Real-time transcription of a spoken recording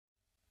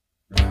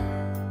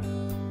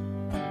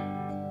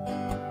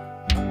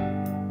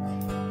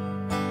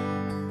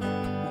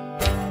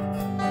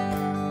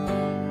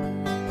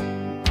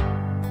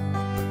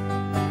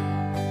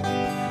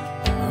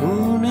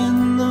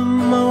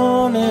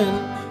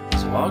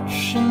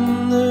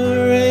watching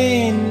the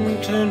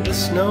rain turn to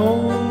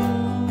snow.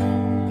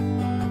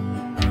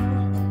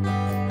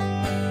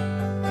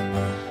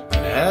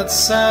 And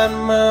outside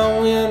my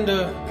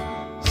window,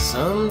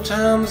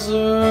 sometimes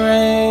the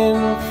rain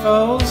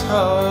falls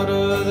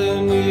harder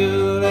than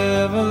you'll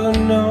ever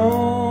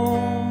know.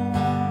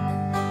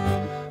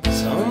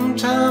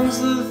 Sometimes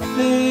the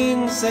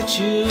things that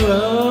you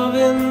love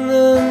in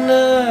the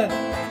night,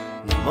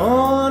 in the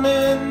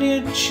morning you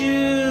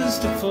choose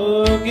to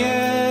forget.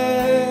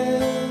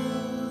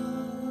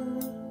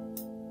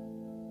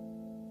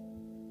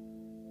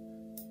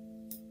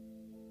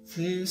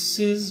 This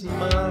is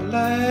my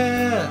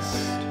last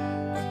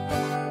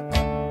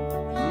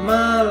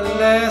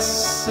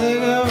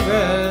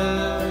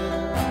cigarette.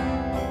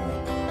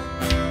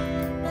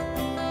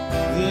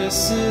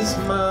 This is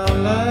my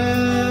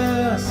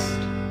last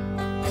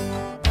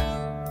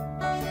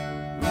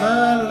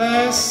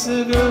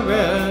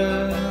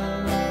cigarette.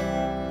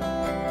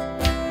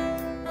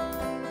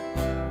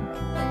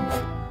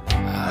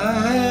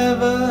 I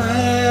have a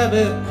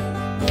habit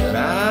that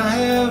I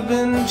have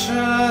been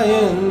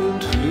trying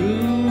to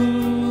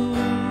lose.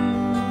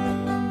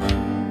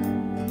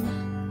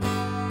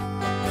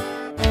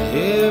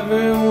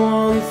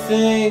 Everyone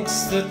thinks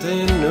that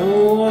they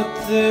know what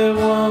they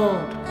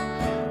want.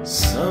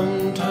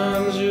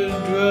 Sometimes your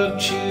drug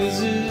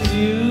chooses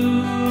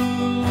you.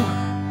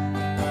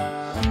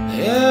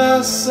 There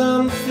are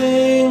some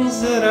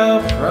things that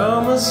I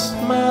promised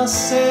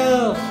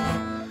myself,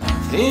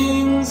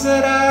 things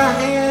that I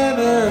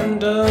haven't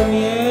done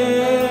yet.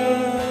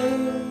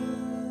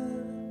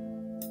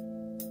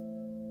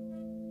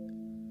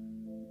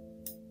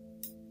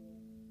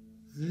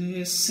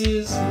 This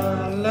is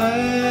my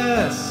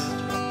last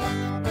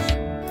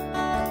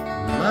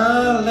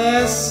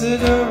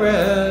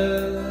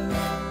cigarette.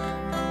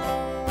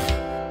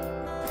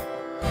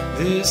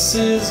 This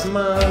is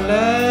my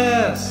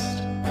last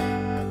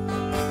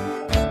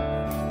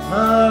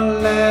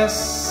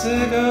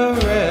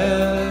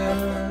cigarette.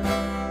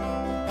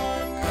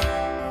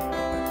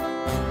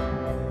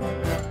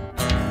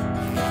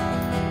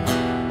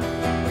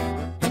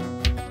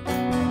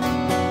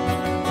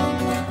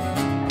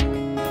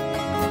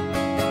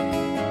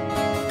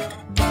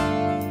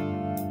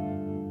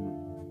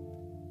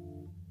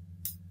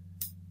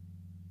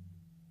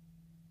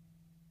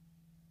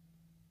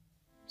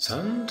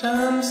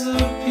 Sometimes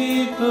the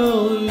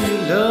people you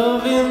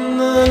love in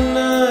the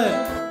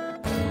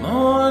night, in the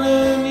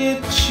morning you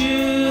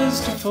choose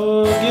to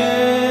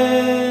forget.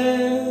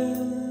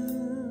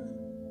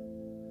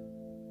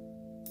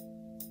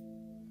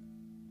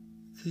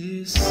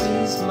 This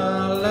is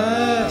my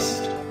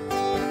last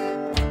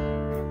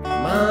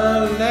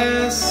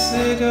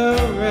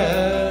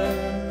cigarette.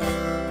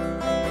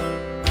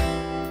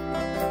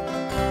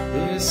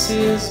 This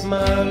is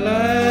my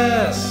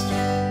last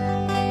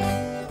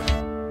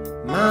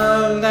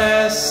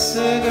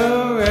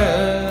cigarette.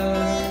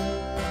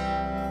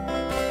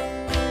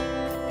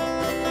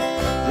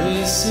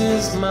 This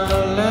is my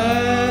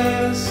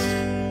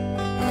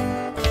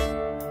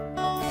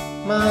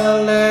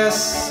last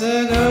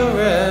cigarette.